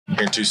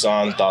here in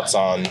Tucson. Thoughts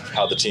on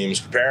how the team's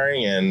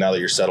preparing and now that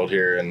you're settled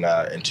here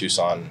in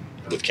Tucson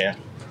with camp?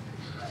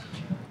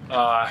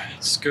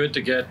 It's good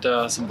to get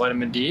some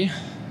vitamin D,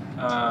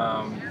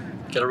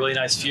 get a really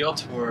nice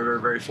field. We're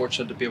very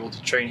fortunate to be able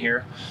to train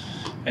here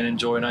and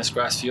enjoy a nice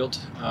grass field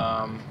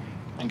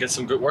and get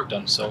some good work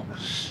done. So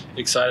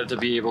excited to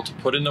be able to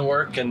put in the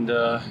work and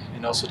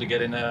also to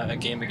get in a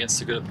game against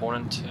a good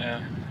opponent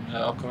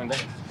upcoming day.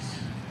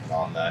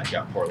 On that, you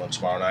got Portland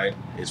tomorrow night.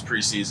 It's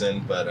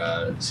preseason,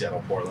 but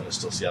Seattle-Portland is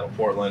still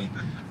Seattle-Portland.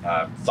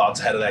 Thoughts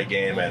ahead of that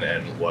game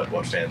and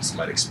what fans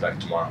might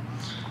expect tomorrow?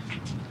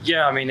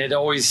 Yeah, I mean, it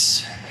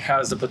always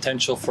has the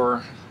potential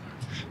for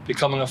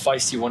becoming a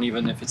feisty one,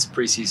 even if it's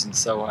preseason.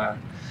 So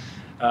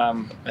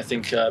I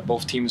think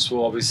both teams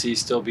will obviously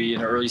still be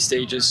in early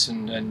stages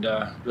and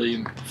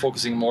really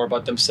focusing more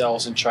about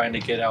themselves and trying to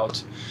get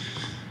out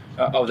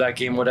of that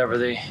game whatever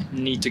they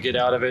need to get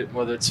out of it,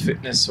 whether it's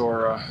fitness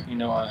or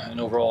an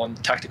overall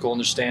tactical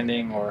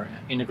understanding or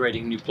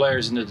integrating new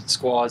players into the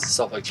squads and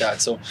stuff like that.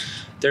 So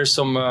there's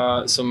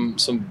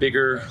some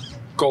bigger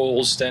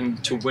goals than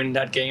to win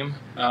that game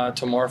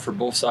tomorrow for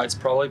both sides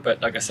probably,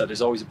 but like I said,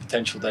 there's always a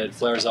potential that it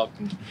flares up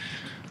and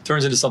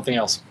turns into something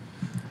else.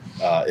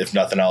 If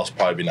nothing else,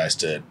 probably be nice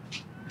to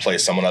play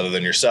someone other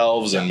than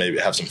yourselves and maybe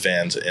have some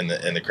fans in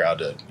the crowd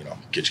to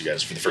get you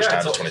guys for the first time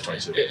in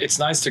 2022. It's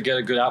nice to get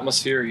a good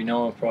atmosphere.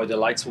 Probably the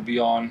lights will be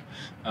on.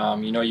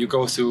 You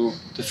go through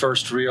the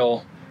first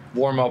real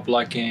warm up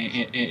like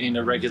in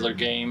a regular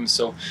game,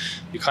 so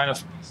you kind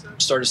of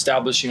start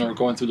establishing or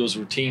going through those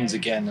routines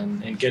again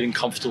and getting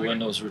comfortable in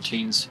those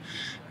routines,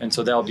 and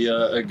so that'll be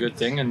a good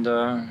thing, and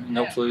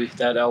hopefully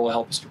that will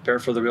help us prepare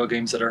for the real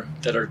games that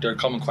are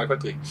coming quite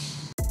quickly.